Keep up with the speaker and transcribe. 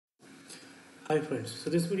Hi friends, so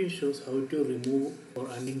this video shows how to remove or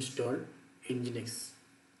uninstall NGINX.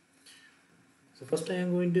 So first I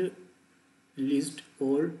am going to list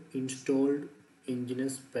all installed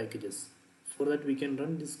NGINX packages. For that we can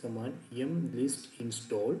run this command mlist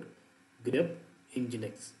installed grep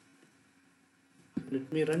nginx.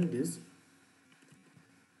 Let me run this.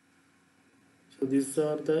 So these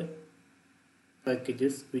are the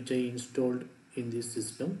packages which I installed in this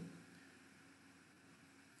system.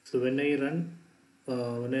 So when I run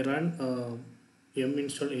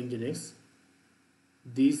install nginx,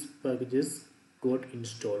 these packages got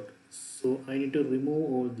installed, so I need to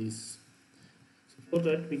remove all these. So for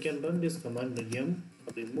that we can run this command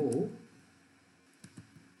remove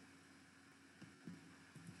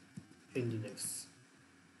nginx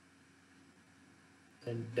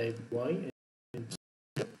and type y and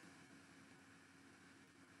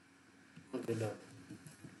okay, done.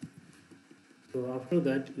 So after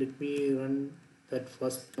that let me run that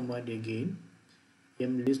first command again,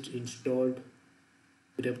 mlist installed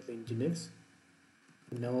grep nginx.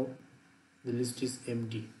 Now the list is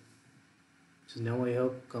empty. So now I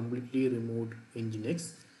have completely removed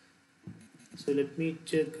nginx. So let me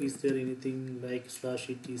check, is there anything like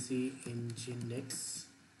 /etc nginx?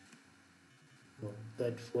 No,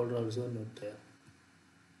 that folder also not there.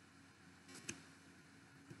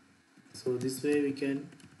 So this way we can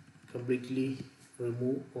completely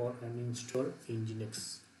remove or uninstall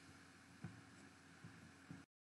nginx.